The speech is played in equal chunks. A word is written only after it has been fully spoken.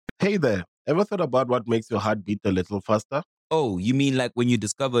Hey there, ever thought about what makes your heart beat a little faster? Oh, you mean like when you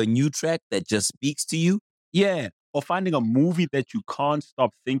discover a new track that just speaks to you? Yeah, or finding a movie that you can't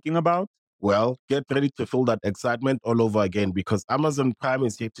stop thinking about. Well, get ready to feel that excitement all over again because Amazon Prime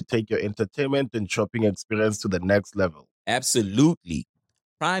is here to take your entertainment and shopping experience to the next level. Absolutely.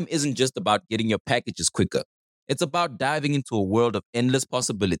 Prime isn't just about getting your packages quicker. It's about diving into a world of endless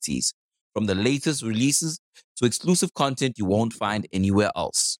possibilities, from the latest releases to exclusive content you won't find anywhere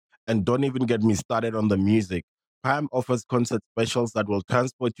else. And don't even get me started on the music. Prime offers concert specials that will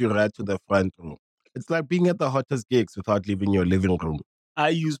transport you right to the front row. It's like being at the hottest gigs without leaving your living room. I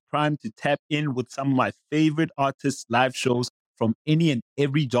use Prime to tap in with some of my favorite artists' live shows from any and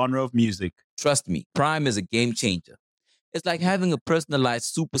every genre of music. Trust me, Prime is a game changer. It's like having a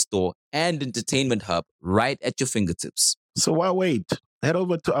personalized superstore and entertainment hub right at your fingertips. So why wait? Head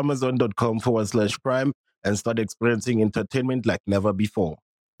over to amazon.com/prime and start experiencing entertainment like never before.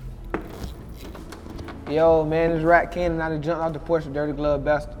 Yo, man, this Rat King and I just jumped off the porch with Dirty Glove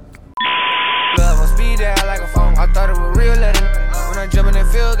Bastard. Love on speed dial like a phone. I thought it was real letting. When I jump in the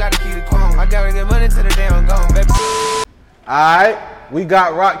field, gotta keep it calm. I gotta get money to the damn gone, baby. Alright, we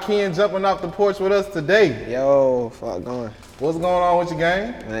got Rock Ken jumping off the porch with us today. Yo, fuck going. What's going on with your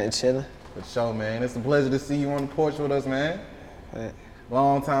game? Man, chillin'. For sure, man. It's a pleasure to see you on the porch with us, man. Man,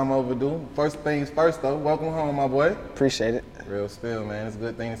 Long time overdue. First things first, though. Welcome home, my boy. appreciate it. Real spill, man. It's a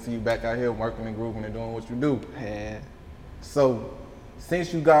good thing to see you back out here working and grooving and doing what you do. Yeah. So,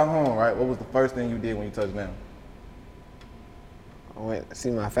 since you got home, right, what was the first thing you did when you touched down? I went to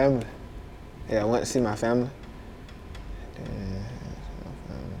see my family. Yeah, I went to see my family.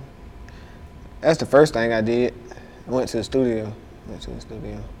 That's the first thing I did. I went to the studio.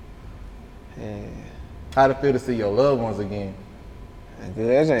 Yeah. How'd it feel to see your loved ones again? Good.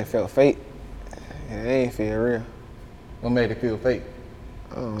 That just ain't felt fake. It ain't feel real. What made it feel fake?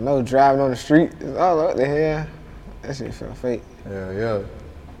 I don't know, driving on the street, it's all what the hell. That shit felt fake. Yeah.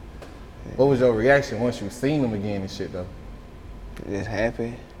 What was your reaction once you seen them again and shit, though? Just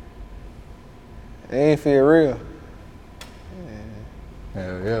happy. It ain't feel real.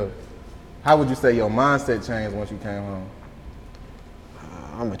 Yeah. How would you say your mindset changed once you came home?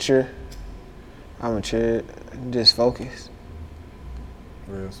 I'm mature, just focused.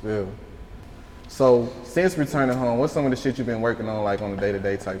 Real spill. So, since returning home, what's some of the shit you've been working on, like on the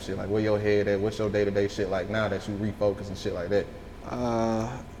day-to-day type shit? Like, where your head at? What's your day-to-day shit like now that you refocus and shit like that?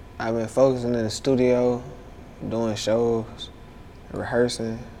 I've been focusing in the studio, doing shows,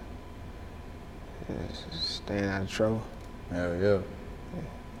 rehearsing, just staying out of trouble. Yeah.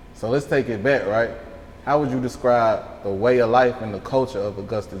 So let's take it back, right? How would you describe the way of life and the culture of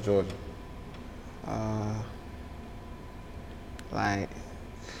Augusta, Georgia? Like,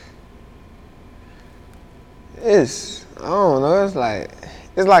 I don't know, it's like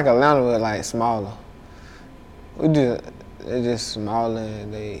Atlanta, but like smaller. It's just smaller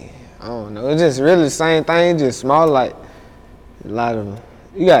and I don't know, it's just really the same thing, just smaller, like a lot of them.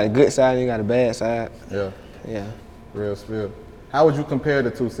 You got a good side and you got a bad side. Yeah. Real spill. How would you compare the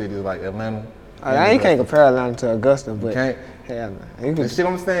two cities, like Atlanta? You can't compare Atlanta to Augusta, but can't? hell no. You The can, shit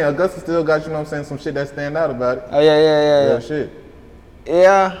I'm saying, Augusta still got, you know what I'm saying, some shit that stand out about it. oh yeah. Real shit.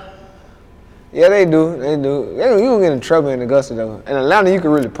 Yeah, they do. You don't get in trouble in Augusta though. In Atlanta, you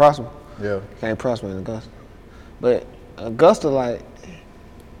can really prosper. Yeah. You can't prosper in Augusta. But Augusta, like,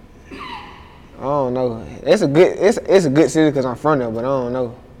 I don't know. It's a good city because I'm from there, but I don't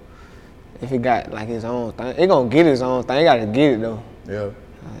know if it got like his own thing. It gonna get his own thing. It gotta get it though. Yeah.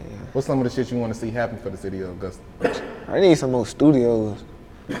 What's some of the shit you want to see happen for the city of Augusta? I need some more studios,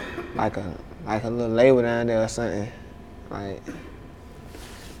 like a little label down there or something. Like,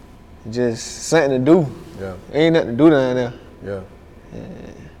 just something to do. Yeah. Ain't nothing to do down there. Yeah.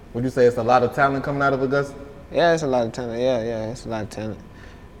 Would you say it's a lot of talent coming out of Augusta? Yeah, it's a lot of talent. Yeah, it's a lot of talent.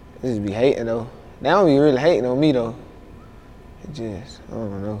 They just be hating though. They don't be really hating on me though. It just, I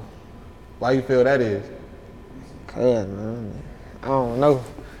don't know. Why you feel that is? Cause, man, I don't know.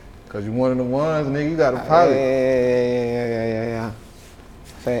 Cause you one of the ones, nigga, you got a pilot. Yeah.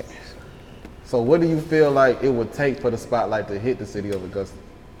 Facts. So what do you feel like it would take for the spotlight to hit the city of Augusta?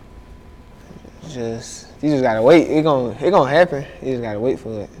 You just gotta wait. It gonna happen. You just gotta wait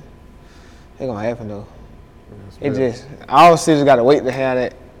for it. It gonna happen though. All cities gotta wait to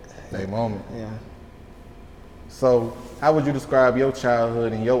have that moment. Yeah. So how would you describe your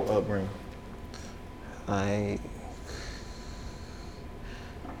childhood and your upbringing? Like,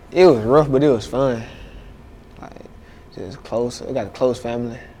 it was rough, but it was fun. Like, just close. We got a close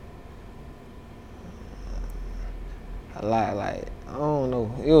family. A lot, like, I don't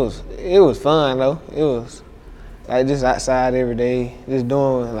know. It was fun though. It was Like just outside every day, just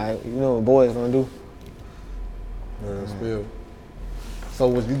doing like you know what boys gonna do. Real spill. So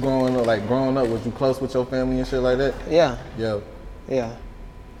was you growing up, was you close with your family and shit like that? Yeah, Yeah. yeah,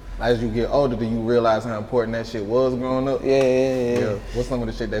 As you get older, do you realize how important that shit was growing up? yeah. What's some of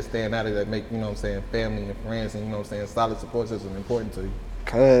the shit that stand out that make, you know what I'm saying, family and friends and, you know what I'm saying, solid support system important to you?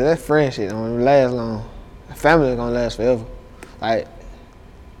 Cause that friend shit don't last long. Family gonna last forever. Like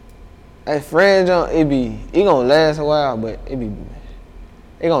that friend junk, it gonna last a while, but it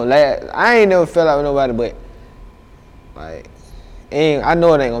gonna last. I ain't never fell out with nobody, but like I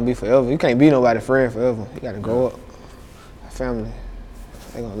know it ain't gonna be forever. You can't be nobody's friend forever. You gotta grow up. Family,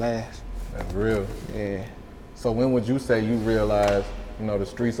 they gonna last. That's real. Yeah. So when would you say you realized, you know, the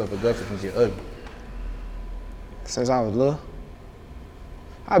streets of Augusta can get ugly? Since I was little,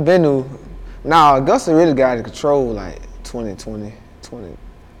 I've been to. Nah, Augusta really got out of control like 2020.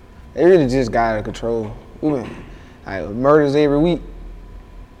 It really just got out of control. We been like murders every week.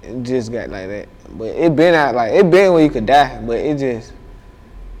 It just got like that. But it been where you could die, but it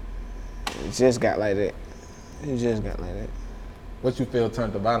just got like that. It just got like that. What you feel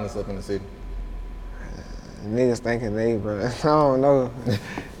turned the violence up in the city? Niggas thinking bro. I don't know.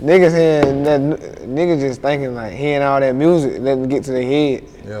 Niggas just thinking like hearing all that music, letting it get to their head.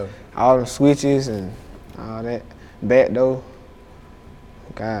 Yeah. All them switches and all that. Back door.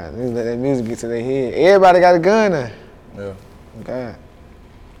 God, niggas let that music get to their head. Everybody got a gun now. Yeah. God.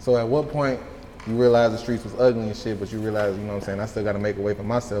 So at what point you realized the streets was ugly and shit, but you realized, you know what I'm saying, I still gotta make a way for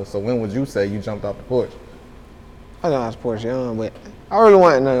myself. So when would you say you jumped off the porch? I was off the porch young, but I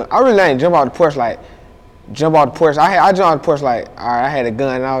really ain't jump off the porch like jump off the porch. I jumped off the porch like, all right, I had a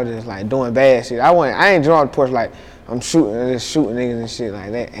gun and I was just like doing bad shit. I ain't jump off the porch like I'm shooting niggas and shit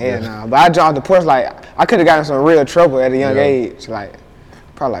like that. Hell nah. But I jumped off the porch like I could have gotten some real trouble at a young age, like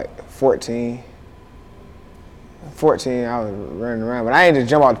probably like 14. 14, I was running around, but I ain't just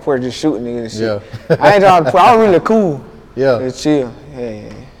jump off the porch just shooting niggas and shit. Yeah. I ain't jump off the porch. I was really cool. Yeah. Just chill.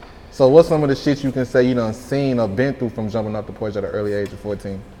 Yeah. So what's some of the shit you can say you done seen or been through from jumping off the porch at an early age of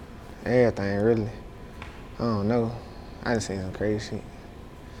 14? Everything, really. I don't know. I done seen some crazy shit.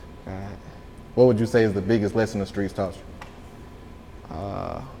 God. What would you say is the biggest lesson the streets taught you?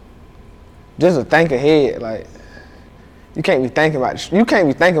 Just to think ahead, like you can't be thinking about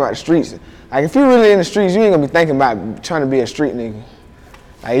the streets. Like if you really in the streets, you ain't gonna be thinking about trying to be a street nigga.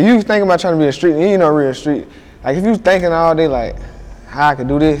 Like if you thinking about trying to be a street nigga, you ain't no real street. Like if you thinking all day like how I could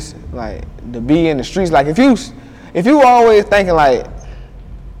do this, like to be in the streets. Like if you always thinking like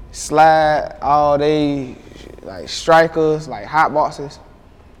slide all day, like strikers, like hot boxes,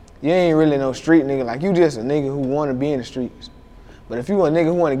 you ain't really no street nigga. Like you just a nigga who wanna be in the streets. But if you a nigga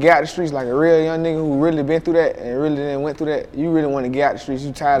who wanna get out the streets, like a real young nigga who really been through that and really didn't went through that, you really wanna get out the streets.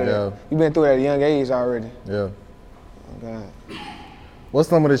 You tired of that. You been through that at a young age already. Yeah. Oh God. What's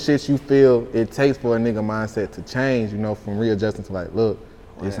some of the shit you feel it takes for a nigga mindset to change, you know, from readjusting to like, look,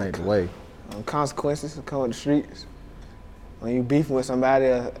 this ain't the way? Consequences come with the streets. When you beefing with somebody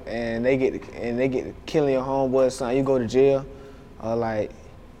and they get to killing your homeboy or something, you go to jail, or like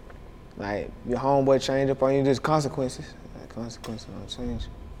your homeboy change up on you, just consequences. Like consequences don't change.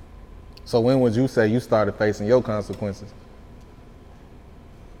 So when would you say you started facing your consequences?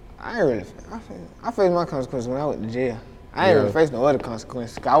 I faced my consequences when I went to jail. I ain't really faced no other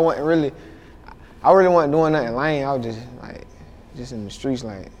consequences. 'Cause I really wasn't doing nothing lame. I was just in the streets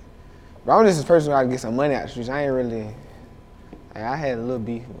like. But I'm just a person who got to get some money out the streets. I ain't really. Like, I had a little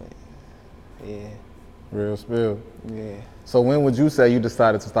beef, but yeah. Real spill. Yeah. So when would you say you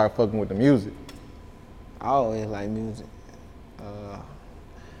decided to start fucking with the music? I always liked music.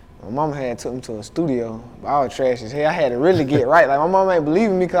 My mama had took me to a studio, but I was trash as hell. I had to really get right. Like my mama ain't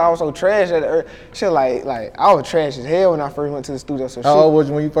believing me because I was so trash at the shit. Like I was trash as hell when I first went to the studio. So how old was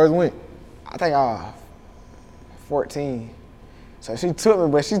you when you first went? I think I was 14. So she took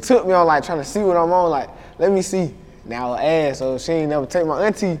me on like trying to see what I'm on. Like let me see. Now her ass, so she ain't never take my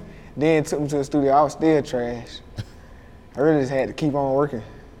auntie. Then took me to the studio. I was still trash. I really just had to keep on working.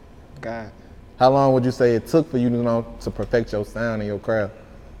 God. How long would you say it took for you to perfect your sound and your craft?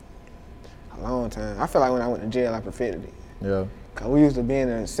 A long time. I feel like when I went to jail, I perfected it. Yeah. Cause we used to be in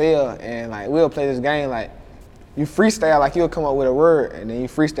a cell and like we'll play this game like you freestyle, like you'll come up with a word and then you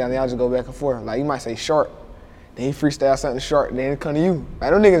freestyle and y'all just go back and forth. Like you might say short, then you freestyle something short, and then it come to you. Like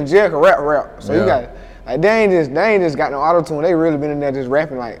them niggas in jail can rap. So you got like they ain't just got no auto-tune. They really been in there just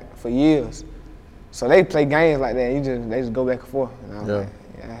rapping like for years. So they play games like that. And they just go back and forth. And I was like,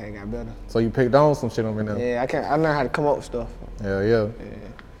 I had got better. So you picked on some shit over there. Yeah, I learned how to come up with stuff. Yeah.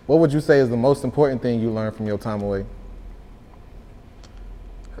 What would you say is the most important thing you learned from your time away?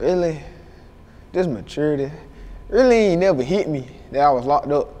 Really, just maturity. really ain't never hit me that I was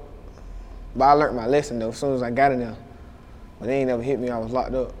locked up. But I learned my lesson though as soon as I got in there. But they ain't never hit me, I was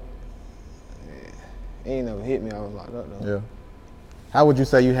locked up. Yeah. They ain't never hit me, I was locked up though. Yeah. How would you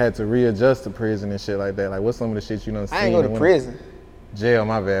say you had to readjust to prison and shit like that? Like, what's some of the shit you done seen? I ain't go to prison. Jail,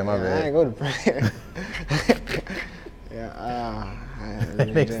 my bad. I ain't go to prison.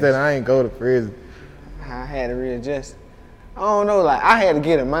 Nigga said I ain't go to prison. I had to readjust. I don't know, like I had to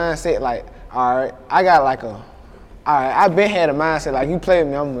get a mindset like, all right, I been had a mindset like you play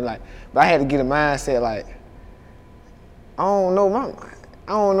with me, I'm like, but I had to get a mindset like, I don't know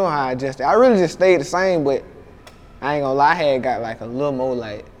how I adjusted. I really just stayed the same, but I ain't gonna lie, I had got like a little more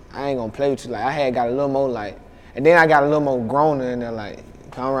like, I ain't gonna play with you, like I had got a little more like, and then I got a little more grown in there, like,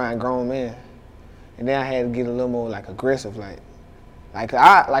 I'm around grown men. And then I had to get a little more like aggressive, like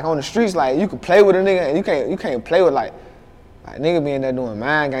on the streets, like you can play with a nigga and you can't play with like nigga being there doing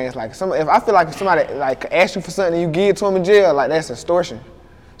mind games. Like if I feel like if somebody like ask you for something and you give it to him in jail, like that's extortion.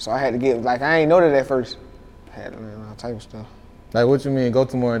 So I had to get like I ain't know that at first. I had to learn all type of stuff. Like what you mean? Go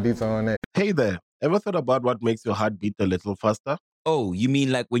to more in detail on that. Hey there, ever thought about what makes your heart beat a little faster? Oh, you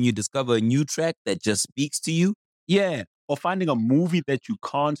mean like when you discover a new track that just speaks to you? Yeah, or finding a movie that you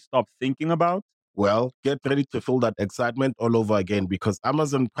can't stop thinking about. Well, get ready to feel that excitement all over again because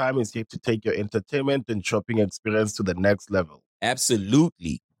Amazon Prime is here to take your entertainment and shopping experience to the next level.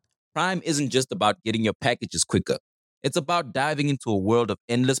 Absolutely. Prime isn't just about getting your packages quicker. It's about diving into a world of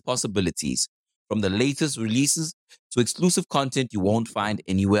endless possibilities, from the latest releases to exclusive content you won't find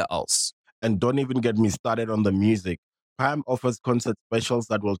anywhere else. And don't even get me started on the music. Prime offers concert specials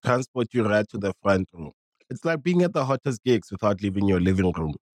that will transport you right to the front row. It's like being at the hottest gigs without leaving your living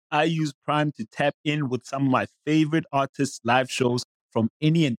room. I use Prime to tap in with some of my favorite artists' live shows from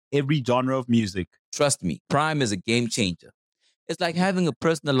any and every genre of music. Trust me, Prime is a game changer. It's like having a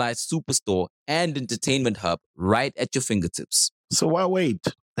personalized superstore and entertainment hub right at your fingertips. So why wait?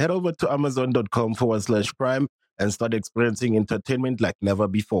 Head over to amazon.com/prime and start experiencing entertainment like never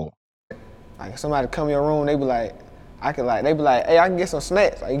before. Like if somebody come in your room, they be like, hey, I can get some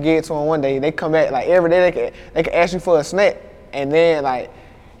snacks. Like you get it to them one day, they come back like every day they can ask you for a snack, and then like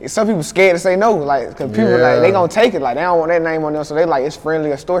some people scared to say no, like cause people like they gonna take it, like they don't want that name on them, so they like it's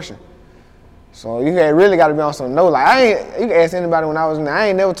friendly extortion. So you really gotta be on some no. Like you can ask anybody when I was in there, I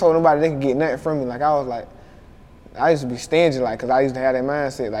ain't never told nobody they could get nothing from me. Like I was like, I used to be stingy, like cause I used to have that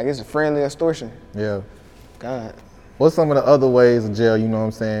mindset, like it's a friendly extortion. Yeah. God. What's some of the other ways in jail, you know what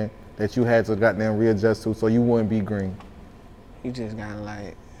I'm saying, that you had to goddamn readjust to so you wouldn't be green? You just gotta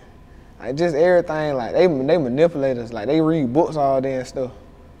like just everything, like they manipulate us, like they read books all day and stuff.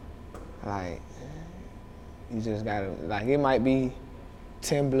 Like you just gotta, like it might be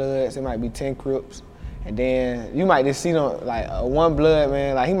 10 Bloods, it might be 10 Crips, and then you might just see them like one Blood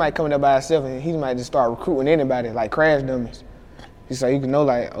man, like he might come there by himself and he might just start recruiting anybody, like crash dummies. So you can know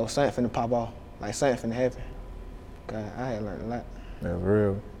like, oh, something finna pop off, like something finna happen. God, I had learned a lot. That's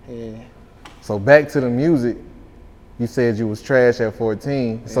real. Yeah. So back to the music, you said you was trash at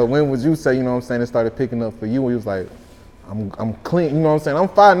 14. Yeah. So when would you say, you know what I'm saying, it started picking up for you when you was like, I'm clean, you know what I'm saying? I'm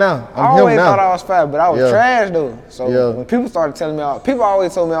fine now. I always thought I was fine, but I was trash though. So when people started telling me, people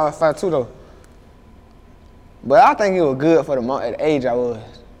always told me I was fine too though. But I think it was good for at the age I was.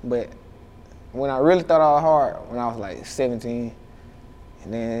 But when I really thought I was hard, when I was like 17,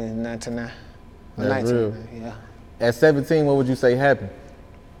 and then 19. That's real. Yeah. At 17, what would you say happened?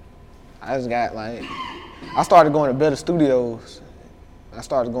 I just got like, I started going to better studios.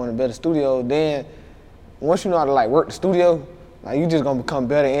 Then once you know how to like work the studio, like you just gonna become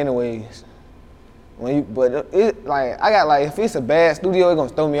better anyways. But it like I got like if it's a bad studio, it gonna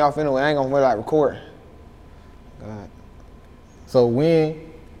throw me off anyway. I ain't gonna really like record. God. So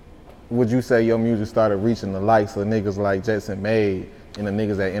when would you say your music started reaching the likes of niggas like Jetson Made and the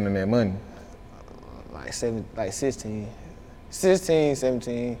niggas at Internet Money? Like 16,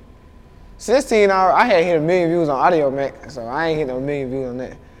 17. 16, I had hit 1 million views on Audio Mac, so I ain't hit no 1 million views on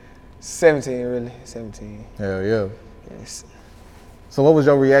that. 17, really, 17. Hell yeah. Yes. So what was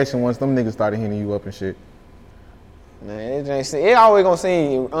your reaction once them niggas started hitting you up and shit? Man, it always gonna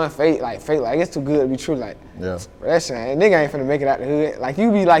seem unfake, like fake, like it's too good to be true, like. Yeah. That shit, nigga ain't finna make it out the hood. Like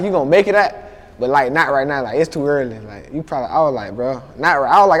you be like you gonna make it out, but like not right now, like it's too early. Like I was like, bro, not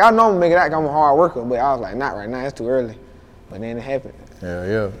right. I was like, I know I'm gonna make it out 'cause I'm a hard worker, but I was like, not right now, it's too early. But then it happened. Hell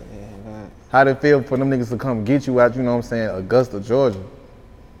yeah. Yeah. How'd it feel for them niggas to come get you out, you know what I'm saying, Augusta, Georgia?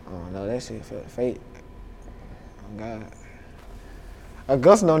 I don't know, that shit felt fake. Oh God.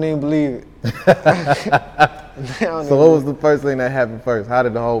 Augusta don't even believe it. So what was the first thing that happened first? How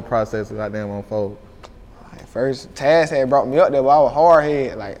did the whole process goddamn unfold? Like first, Taz had brought me up there, but I was hard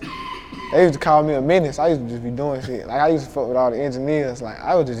head. Like They used to call me a menace. I used to just be doing shit. Like I used to fuck with all the engineers. Like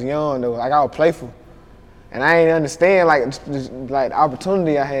I was just young though. Like I was playful, and I ain't understand like the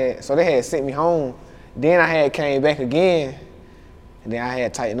opportunity I had. So they had sent me home. Then I had came back again, and then I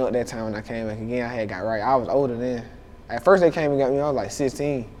had tightened up that time when I came back again. I had got right. I was older then. At first they came and got me. I was like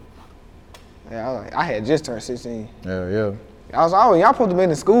 16. Yeah, I had just turned 16. Yeah. Y'all supposed to be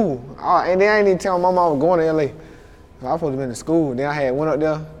in school. And then I ain't even tell my mama I was going to LA. So I was supposed to be in school. Then I had went up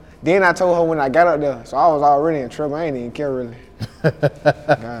there. Then I told her when I got up there. So I was already in trouble. I ain't even care really.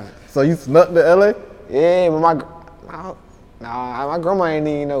 God. So you snuck to LA? Yeah, but my grandma ain't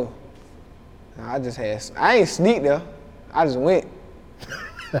even know. I ain't sneaked there. I just went.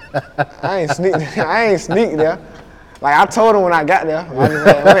 I ain't sneaked there. Like I told her when I got there. I just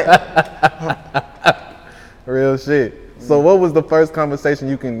went. Real shit. So what was the first conversation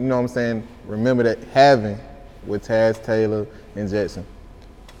you can, remember that having with Taz Taylor and Jetson?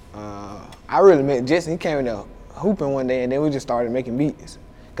 I really met Jetson. He came in there hooping one day, and then we just started making beats.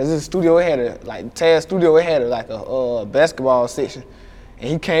 Cause this studio, Taz studio, it had a basketball section, and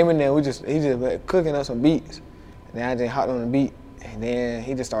he came in there. He just been cooking up some beats, and then I just hopped on the beat, and then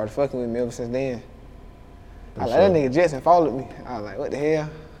he just started fucking with me ever since then. I was like, that nigga Jetson followed me. I was like, what the hell?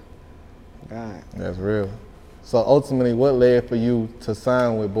 God. That's real. So ultimately, what led for you to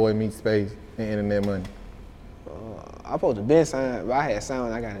sign with Boy Meets Space and Internet Money? I supposed to been signed, but I had signed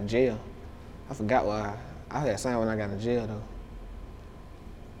when I got in jail. I forgot why. I had signed when I got in jail though.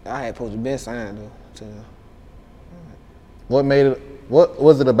 I had supposed to been signed though. What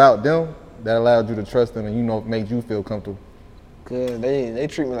was it about them that allowed you to trust them and made you feel comfortable? Cause they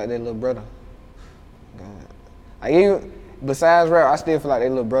treat me like their little brother. God. Like even besides rap, I still feel like their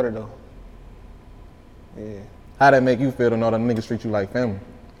little brother though. Yeah. How that make you feel to know that niggas treat you like family?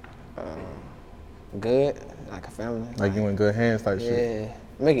 Good, like a family. Like you in good hands type shit? Yeah,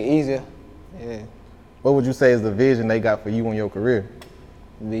 make it easier, yeah. What would you say is the vision they got for you in your career?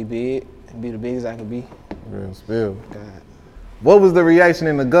 Be big, be the biggest I can be. Real spill. God. What was the reaction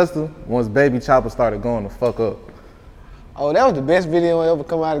in Augusta once Baby Chopper started going the fuck up? Oh, that was the best video ever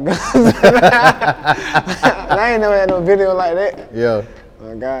come out of Augusta. I ain't never had no video like that. Yeah.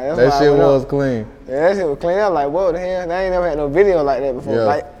 Oh God, that shit was clean. Yeah, that shit was clean. I was like, what the hell? I ain't never had no video like that before. Yeah.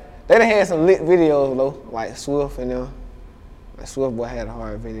 Like, they done had some lit videos though, like Swift and them. Like Swift boy had a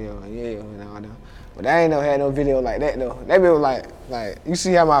hard video, and all them. But I ain't never had no video like that though. That video was like you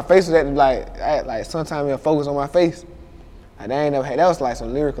see how my face was at, like sometimes they'll focus on my face. Like they ain't never had, that was like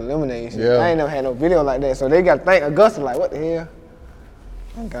some lyrical lemonade shit. Yeah. I ain't never had no video like that. So they got to thank Augusta, like what the hell?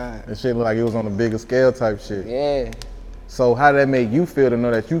 Oh God. That shit looked like it was on a bigger scale type shit. Yeah. So how did that make you feel to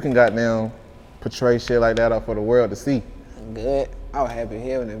know that you can goddamn portray shit like that out for the world to see? Good. I was happy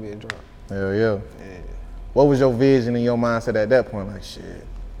here when that video dropped. Hell yeah. Yeah. What was your vision and your mindset at that point? Like shit.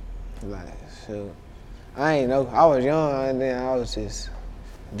 Like, shoot. I ain't know. I was young and then I was just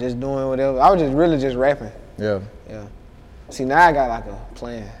doing whatever. I was just really just rapping. Yeah. Yeah. See, now I got like a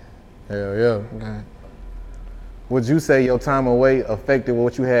plan. Hell yeah. Okay. Would you say your time away affected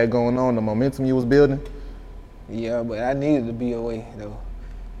what you had going on, the momentum you was building? Yeah, but I needed to be away though.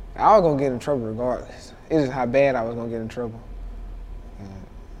 I was gonna get in trouble regardless. It's just how bad I was gonna get in trouble. Yeah.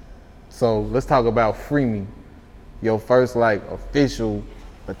 So let's talk about Free Me, your first like official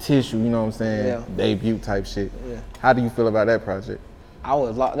tissue, you know what I'm saying? Yeah. Debut type shit. Yeah. How do you feel about that project? I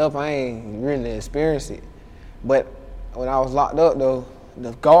was locked up. I ain't really experienced it, but when I was locked up though,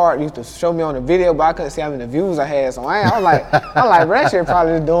 the guard used to show me on the video, but I couldn't see how many views I had. So I was like, bro, that shit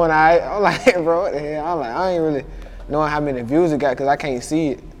probably just doing all right. I'm like, bro, what the hell? I ain't really knowing how many views it got because I can't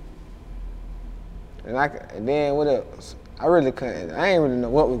see it. And then what else? I really couldn't. I ain't really know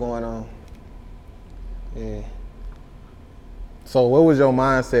what was going on. Yeah. So what was your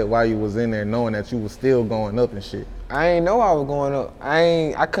mindset while you was in there, knowing that you was still going up and shit? I ain't know I was going up.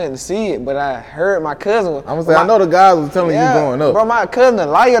 I couldn't see it, but I heard my cousin. I'm gonna say, I know the guys was telling you going up. Bro, my cousin a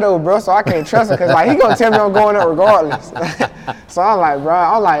liar though, bro, so I can't trust him, cause like he gonna tell me I'm going up regardless. So I'm like, bro,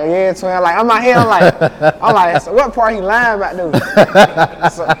 yeah, twin. I'm out here, I'm like, so what part he lying about though?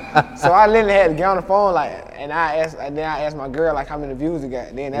 So I literally had to get on the phone, and I asked my girl like how many views he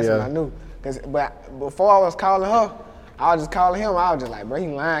got. Then that's when I knew, but before I was calling her, I was just calling him. I was just like, bro, he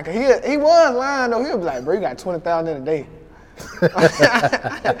lying. Cause he was lying though. He was like, bro, you got 20,000 in a day.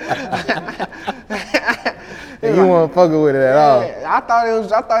 And you weren't fucking with it at all. I thought he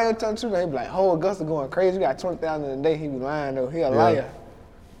was telling the truth. He be like, whole Augusta going crazy. You got 20,000 in a day. He be lying though. He a liar.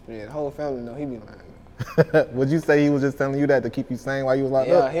 Yeah, the whole family know he be lying. Would you say he was just telling you that to keep you sane while you was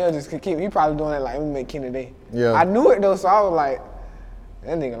locked up? Yeah, he'll just keep. He probably doing that like let me make Ken today. Yeah. I knew it though, so I was like,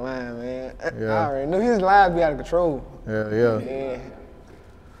 that nigga lying, man. Yeah. I already knew his lies be out of control. Yeah. Yeah.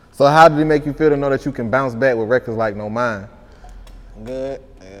 So how did it make you feel to know that you can bounce back with records like No Mind? Good,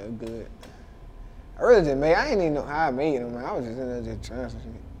 yeah, good. I really just made. I ain't even know how I made them, man. I was just in there just trying some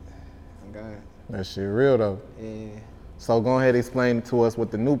shit. Oh, God. That shit real though. Yeah. So go ahead and explain to us what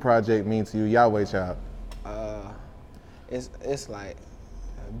the new project means to you, Yahweh Child. It's like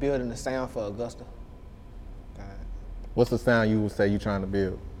building the sound for Augusta. God. What's the sound you would say you trying to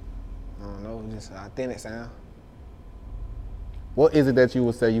build? I don't know, just an authentic sound. What is it that you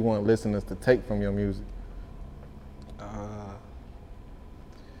would say you want listeners to take from your music?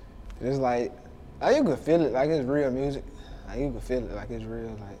 It's like you can feel it like it's real music. Like you can feel it like it's real.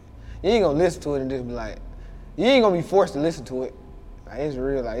 Like you ain't gonna listen to it and just be like, you ain't gonna be forced to listen to it. Like it's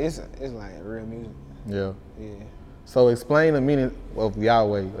real. Like it's like real music. Yeah. Yeah. So explain the meaning of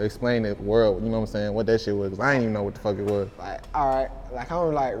Yahweh. Explain the world. You know what I'm saying? What that shit was. 'Cause I ain't even know what the fuck it was. Like all right, like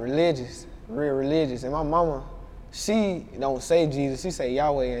I'm like religious, real religious, and my mama, she don't say Jesus. She say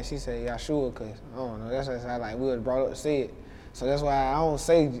Yahweh and she say Yahshua, cause I don't know. That's just how like we was brought up to say it. So that's why I don't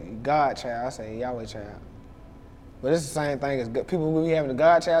say God child, I say Yahweh child. But it's the same thing as people who be having the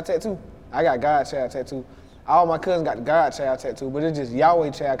God child tattoo. I got God child tattoo. All my cousins got the God child tattoo, but it's just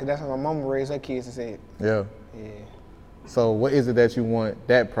Yahweh child because that's how my mama raised her kids and said. Yeah. Yeah. So what is it that you want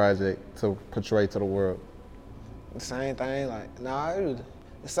that project to portray to the world? The same thing, like, it was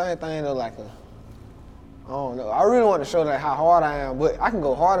the same thing though, like I don't know. I really want to show that how hard I am, but I can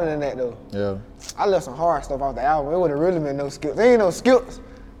go harder than that though. Yeah. I left some hard stuff off the album. It would have really been no skills. There ain't no skills,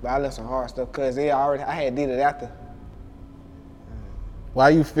 but I left some hard stuff because I had did it after. Why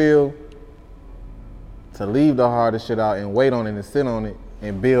you feel to leave the hardest shit out and wait on it and sit on it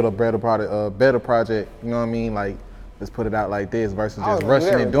and build a better project, you know what I mean? Like, let's put it out like this versus just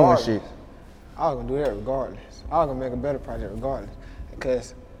rushing and doing shit. I was gonna do that regardless. I was gonna make a better project regardless.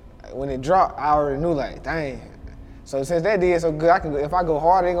 Because when it dropped, I already knew like, dang. So since that did so good, if I go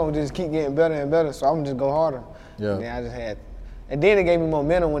harder, it's gonna just keep getting better and better. So I'm gonna just go harder. Yeah. And then and then it gave me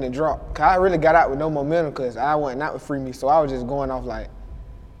momentum when it dropped. Cause I really got out with no momentum cause I wasn't out with Free Me. So I was just going off like,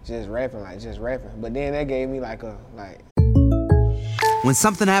 just rapping. But then that gave me When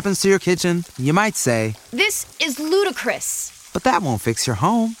something happens to your kitchen, you might say, "This is ludicrous." but that won't fix your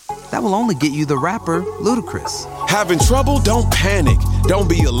home. That will only get you the rapper, Ludacris. Having trouble? Don't panic. Don't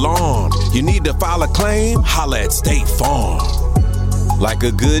be alarmed. You need to file a claim? Holla at State Farm. Like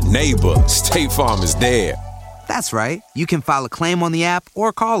a good neighbor, State Farm is there. That's right. You can file a claim on the app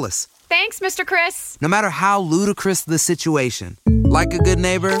or call us. Thanks, Mr. Chris. No matter how ludicrous the situation, like a good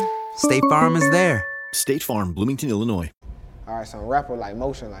neighbor, State Farm is there. State Farm, Bloomington, Illinois. all right, some rapper like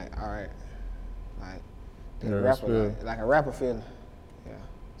motion, like all right, like Yeah, rapper, like a rapper feeling. Yeah.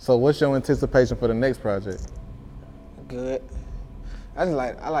 So what's your anticipation for the next project? Good. I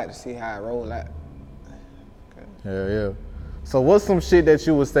like to see how it roll out. Okay. Yeah. So what's some shit that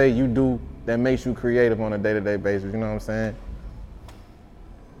you would say you do that makes you creative on a day-to-day basis? You know what I'm saying?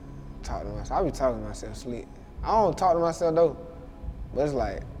 Talk to myself. I be talking to myself slick. I don't talk to myself though, but it's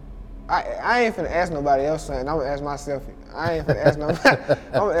like I ain't finna ask nobody else something. I'm gonna ask myself. I ain't finna ask nobody.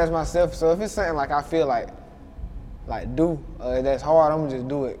 I'm gonna ask myself. So if it's something like I feel like do that's hard, I'm gonna just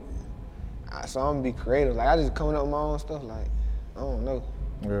do it. So I'm gonna be creative. Like I just coming up with my own stuff. Like I don't know.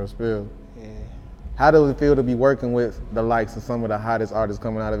 Real spill. Yeah. How does it feel to be working with the likes of some of the hottest artists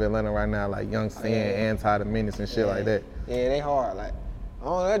coming out of Atlanta right now, like Young Sin, Anti, The Menace, and shit like that? Yeah, they hard. Like I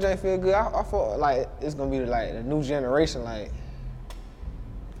don't know, that joint feel good. I feel like it's gonna be like the new generation. Like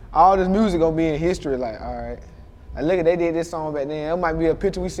all this music gonna be in history. Like all right, like look at they did this song back then. It might be a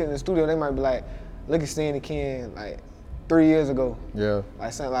picture we sit in the studio. They might be like, look at Sandy Ken like 3 years ago. Yeah.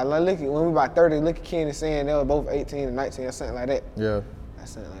 Like something like look at when we about 30. Look at Ken and Sandy. They were both 18 and 19 or something like that. Yeah. Like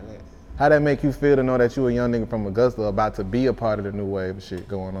something like that. How that make you feel to know that you a young nigga from Augusta about to be a part of the new wave of shit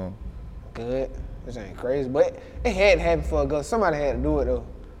going on? Good. This ain't crazy, but it had to happen for Augusta. Somebody had to do it though.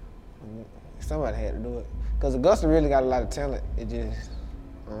 Somebody had to do it. Cause Augusta really got a lot of talent. It just,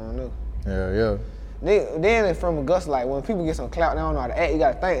 I don't know. Yeah. Then from Augusta, like when people get some clout, they don't know how to act. You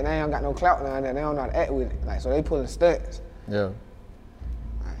gotta think, they ain't got no clout now, they don't know how to act with it. Like so they pulling stunts. Yeah.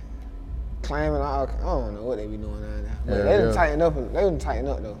 Like, claiming I don't know what they be doing now. But Yeah, they done tighten up. They done tighten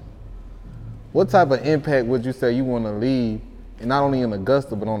up though. What type of impact would you say you want to leave, and not only in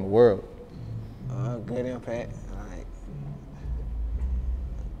Augusta but on the world? Good impact. Like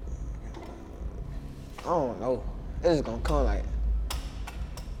I don't know. It's just gonna come like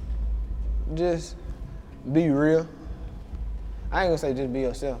just be real. I ain't gonna say just be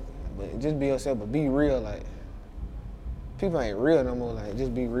yourself, but just be yourself, but be real. Like people ain't real no more. Like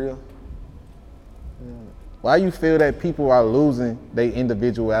just be real. Why you feel that people are losing their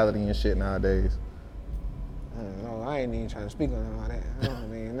individuality and shit nowadays? I don't know. I ain't even trying to speak on all that. I don't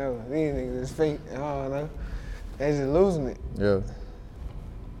even know. These niggas is fake. I don't know. They just losing it. Yeah.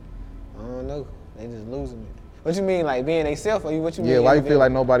 I don't know. They just losing it. What you mean, like being they self, or what you mean? Yeah, why you feel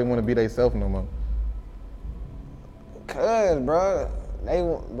like nobody want to be they self no more? Cause, bro, they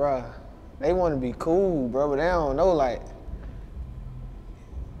want to be cool, bro, but they don't know, like,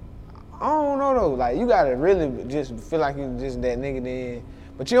 I don't know though. Like, you gotta really just feel like you just that nigga then,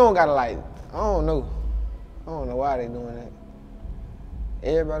 but you don't gotta like, I don't know why they doing that.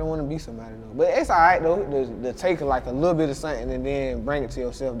 Everybody want to be somebody though, but it's all right though. To take like a little bit of something and then bring it to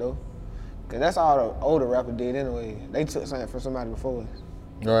yourself though. Cause that's all the older rappers did anyway. They took something from somebody before us.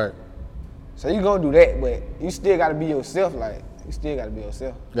 Right. So you gonna do that, but you still gotta be yourself. Like you still gotta be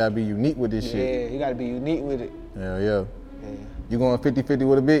yourself. You gotta be unique with this shit. Yeah, you gotta be unique with it. Yeah. You going 50-50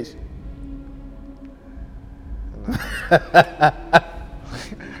 with a bitch?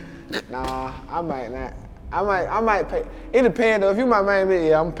 Nah, I might not. I might pay. It depends though. If you my main bitch,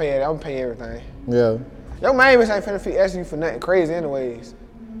 yeah, I'm paying everything. Yeah. Your main bitch ain't finna ask you for nothing crazy anyways.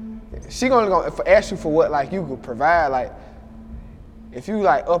 She gonna ask you for what like you could provide. Like if you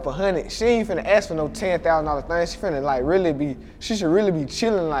like up 100, she ain't finna ask for no $10,000 thing. She finna like she should really be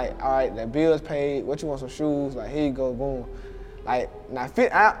chilling. Like all right, the bills paid. What you want, some shoes? Like here you go, boom. Like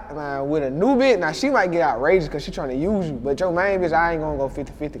now with a new bitch, now she might get outrageous because she trying to use you. But your main bitch, I ain't gonna go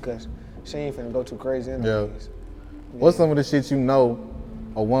 50-50 because she ain't finna go too crazy anyways. Yeah. What's some of the shit you know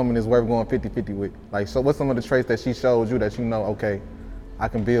a woman is worth going 50-50 with? Like, so what's some of the traits that she showed you that you know, okay, I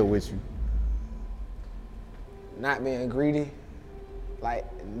can build with you? Not being greedy. Like,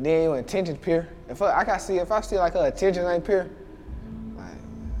 then your intentions pure. If I see like her intentions ain't pure, like,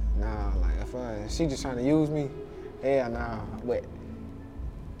 nah, like if she just trying to use me, hell nah. But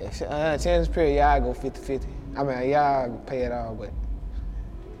if her intentions pure, yeah, I go 50-50. I mean, yeah, I pay it all, but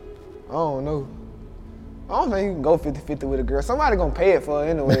I don't know. I don't think you can go 50-50 with a girl. Somebody gonna pay it for her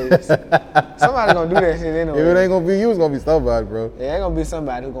anyways. Somebody gonna do that shit anyway. If it ain't gonna be you, it's gonna be somebody, bro. Yeah, ain't gonna be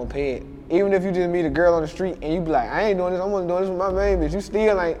somebody who gonna pay it. Even if you just meet a girl on the street and you be like, I ain't doing this, I'm only doing this with my main bitch.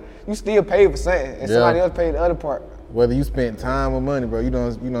 You still pay for something, and somebody else paid the other part. Whether you spent time or money, bro, you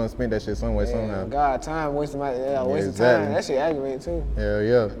don't spend that shit some way, somehow. God, time, wasting wasting exactly. time. That shit aggravating too.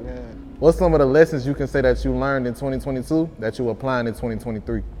 Yeah. What's some of the lessons you can say that you learned in 2022 that you applying in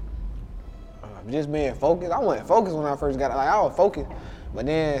 2023? Just being focused. I wasn't focused when I first got like I was focused, but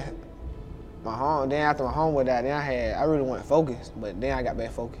then after my homeboy died, I really wasn't focused, but then I got back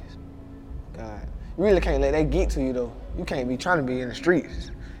focused. God, you really can't let that get to you though. You can't be trying to be in the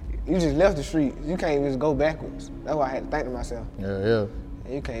streets. You just left the streets. You can't just go backwards. That's why I had to think to myself. Yeah.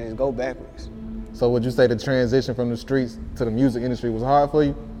 You can't just go backwards. So would you say the transition from the streets to the music industry was hard for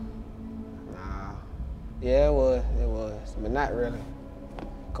you? Nah. Yeah, it was, but not really.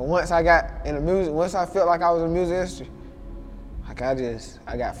 Cause once I got in the music, once I felt like I was in the music industry, like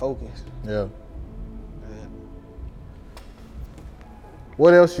I got focused. Yeah.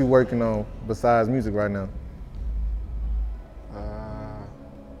 What else you working on besides music right now?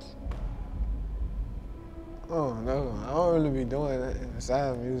 Oh no, I don't really be doing that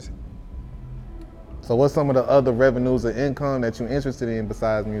besides music. So what's some of the other revenues or income that you're interested in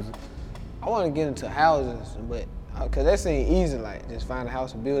besides music? I want to get into houses, but cause that seems easy, like just find a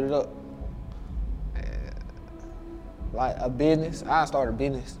house and build it up. And, like a business, I start a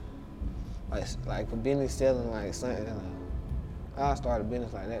business, like a business selling like something. I start a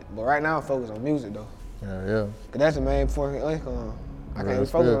business like that. But right now I'm focused on music though. Yeah. Cause that's the main point of income. I can't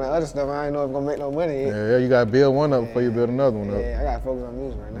focus on that other stuff. I ain't know if I'm gonna make no money yet. Yeah, you gotta build one up before you build another one up. Yeah, I gotta focus on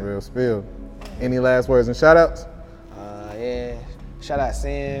music right now. Real spill. Any last words and shout outs? Yeah. Shout out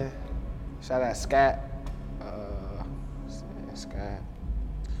Sin. Shout out Scott. Scott.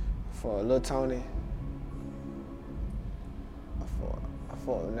 For Lil Tony.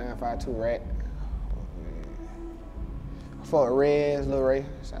 For 952 Rat. For Reds, Lil Ray.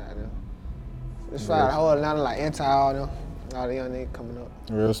 Shout out to them. Just shout out the whole Atlanta, like all them. All the young niggas coming up.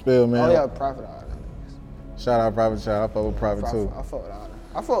 Real spill, man. Oh yeah, Prophet, all them niggas. Shout out Prophet, I fuck with Prophet too. I fuck with all them.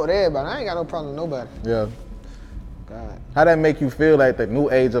 I fuck with everybody. I ain't got no problem with nobody. Yeah. God. How that make you feel like the new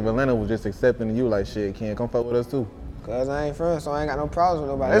age of Atlanta was just accepting you like shit, Ken, come fuck with us too? Cause I ain't from, so I ain't got no problems with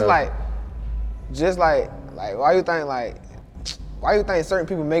nobody. Yeah. It's just like why you think certain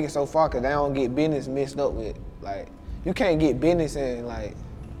people make it so far? Cause they don't get business mixed up with, like, you can't get business and like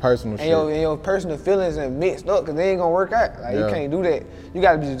personal shit. And your personal feelings and mixed up, cause they ain't gonna work out. Like you can't do that. You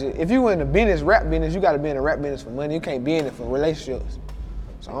gotta be if you in the business, rap business, you gotta be in the rap business for money. You can't be in it for relationships.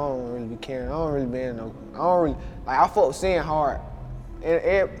 So I don't really be caring. I don't really be in no. I don't really like. I fuck with Sin hard.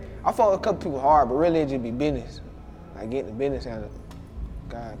 I fuck with a couple people hard, but really it just be business. Like getting the business out of it.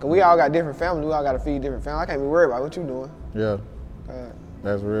 God. Cause we all got different families. We all got to feed different families. I can't be worried about what you doing. Yeah. God.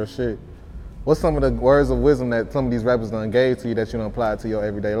 That's real shit. What's some of the words of wisdom that some of these rappers done gave to you that you done apply to your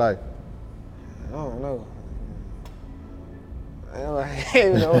everyday life? I don't know.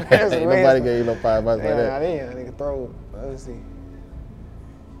 Ain't nobody gave you no 5 advice like that. Yeah, nigga throw. Let's see.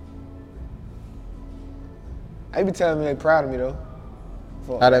 They be telling me they proud of me though.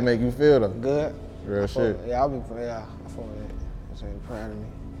 How that make you feel though? Good. Real shit. I feel that. They proud of me.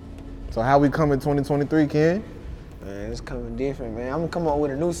 So how we come in 2023, Ken? Man, it's coming different, man. I'm gonna come up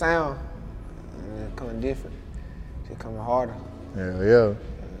with a new sound. It's coming different. It's coming harder. Yeah.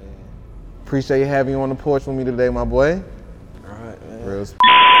 Appreciate you having you on the porch with me today, my boy. All right, man. Real.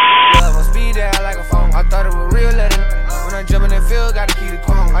 Love on speed dial like a phone. I thought it was real, let it. When I jump in that field, gotta keep it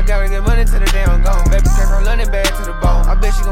calm. I gotta get money to the damn gone. Baby came from London, bad to the bone. I bet she gon'